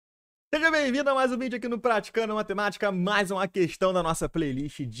Seja bem-vindo a mais um vídeo aqui no Praticando Matemática, mais uma questão da nossa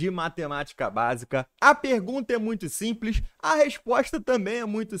playlist de Matemática Básica. A pergunta é muito simples, a resposta também é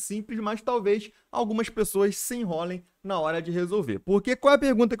muito simples, mas talvez algumas pessoas se enrolem na hora de resolver. Porque qual é a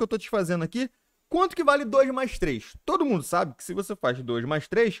pergunta que eu estou te fazendo aqui? Quanto que vale 2 mais 3? Todo mundo sabe que se você faz 2 mais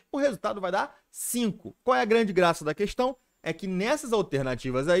 3, o resultado vai dar 5. Qual é a grande graça da questão? É que nessas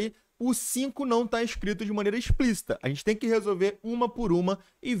alternativas aí, o 5 não está escrito de maneira explícita. A gente tem que resolver uma por uma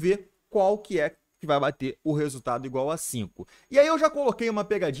e ver qual que é que vai bater o resultado igual a 5. E aí eu já coloquei uma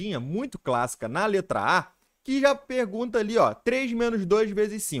pegadinha muito clássica na letra A, que já pergunta ali, ó, 3 menos 2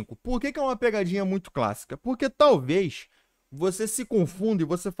 vezes 5. Por que é uma pegadinha muito clássica? Porque talvez você se confunda e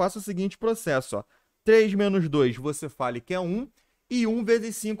você faça o seguinte processo, ó. 3 menos 2 você fale que é 1, e 1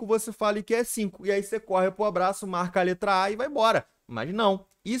 vezes 5 você fale que é 5. E aí você corre pro abraço, marca a letra A e vai embora. Mas não,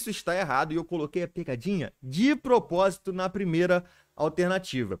 isso está errado e eu coloquei a pegadinha de propósito na primeira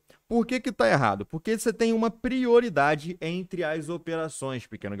alternativa. Por que está errado? Porque você tem uma prioridade entre as operações,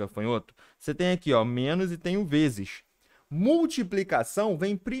 pequeno gafanhoto. Você tem aqui, ó, menos e tem o vezes. Multiplicação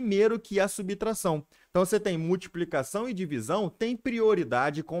vem primeiro que a subtração. Então, você tem multiplicação e divisão, tem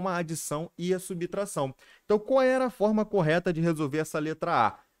prioridade com a adição e a subtração. Então, qual era a forma correta de resolver essa letra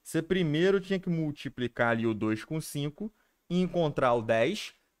A? Você primeiro tinha que multiplicar ali o 2 com 5 e encontrar o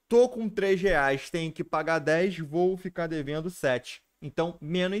 10. Tô com R$3, tenho que pagar 10, vou ficar devendo 7. Então,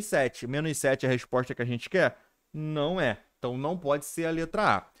 menos 7. Menos 7 é a resposta que a gente quer? Não é. Então, não pode ser a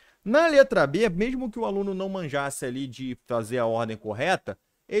letra A. Na letra B, mesmo que o aluno não manjasse ali de fazer a ordem correta,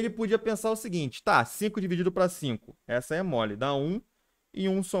 ele podia pensar o seguinte, tá, 5 dividido para 5, essa é mole, dá 1, e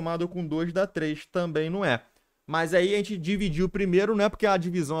 1 somado com 2 dá 3, também não é. Mas aí a gente dividiu primeiro, não é porque a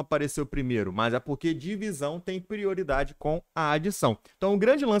divisão apareceu primeiro, mas é porque divisão tem prioridade com a adição. Então, o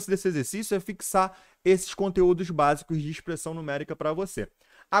grande lance desse exercício é fixar esses conteúdos básicos de expressão numérica para você.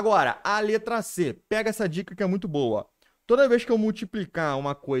 Agora, a letra C, pega essa dica que é muito boa. Toda vez que eu multiplicar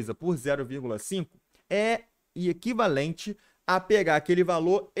uma coisa por 0,5, é equivalente a pegar aquele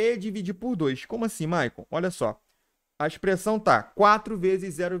valor e dividir por 2. Como assim, Maicon? Olha só. A expressão tá 4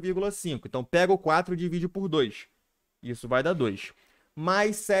 vezes 0,5. Então, pega o 4 e divide por 2. Isso vai dar 2.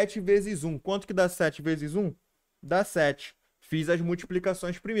 Mais 7 vezes 1. Quanto que dá 7 vezes 1? Dá 7. Fiz as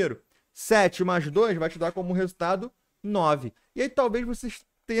multiplicações primeiro. 7 mais 2 vai te dar como resultado 9. E aí, talvez vocês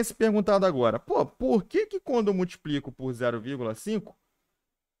tenham se perguntado agora, pô, por que quando eu multiplico por 0,5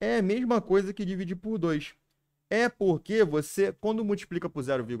 é a mesma coisa que dividir por 2? É porque você, quando multiplica por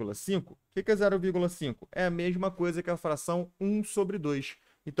 0,5, o que é 0,5? É a mesma coisa que a fração 1 sobre 2.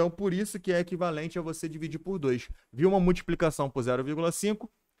 Então, por isso que é equivalente a você dividir por 2. Viu uma multiplicação por 0,5,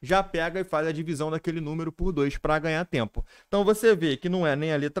 já pega e faz a divisão daquele número por 2 para ganhar tempo. Então, você vê que não é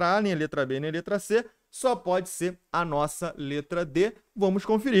nem a letra A, nem a letra B, nem a letra C, só pode ser a nossa letra D. Vamos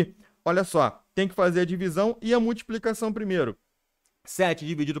conferir. Olha só, tem que fazer a divisão e a multiplicação primeiro. 7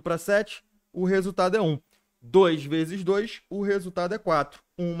 dividido para 7, o resultado é 1. 2 vezes 2, o resultado é 4.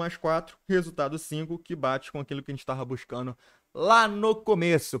 1 mais 4, resultado 5, que bate com aquilo que a gente estava buscando lá no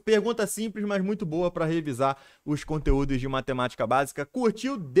começo. Pergunta simples, mas muito boa para revisar os conteúdos de matemática básica.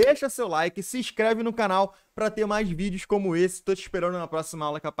 Curtiu? Deixa seu like, se inscreve no canal para ter mais vídeos como esse. Estou te esperando na próxima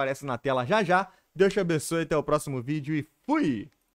aula que aparece na tela já já. Deus te abençoe, até o próximo vídeo e fui!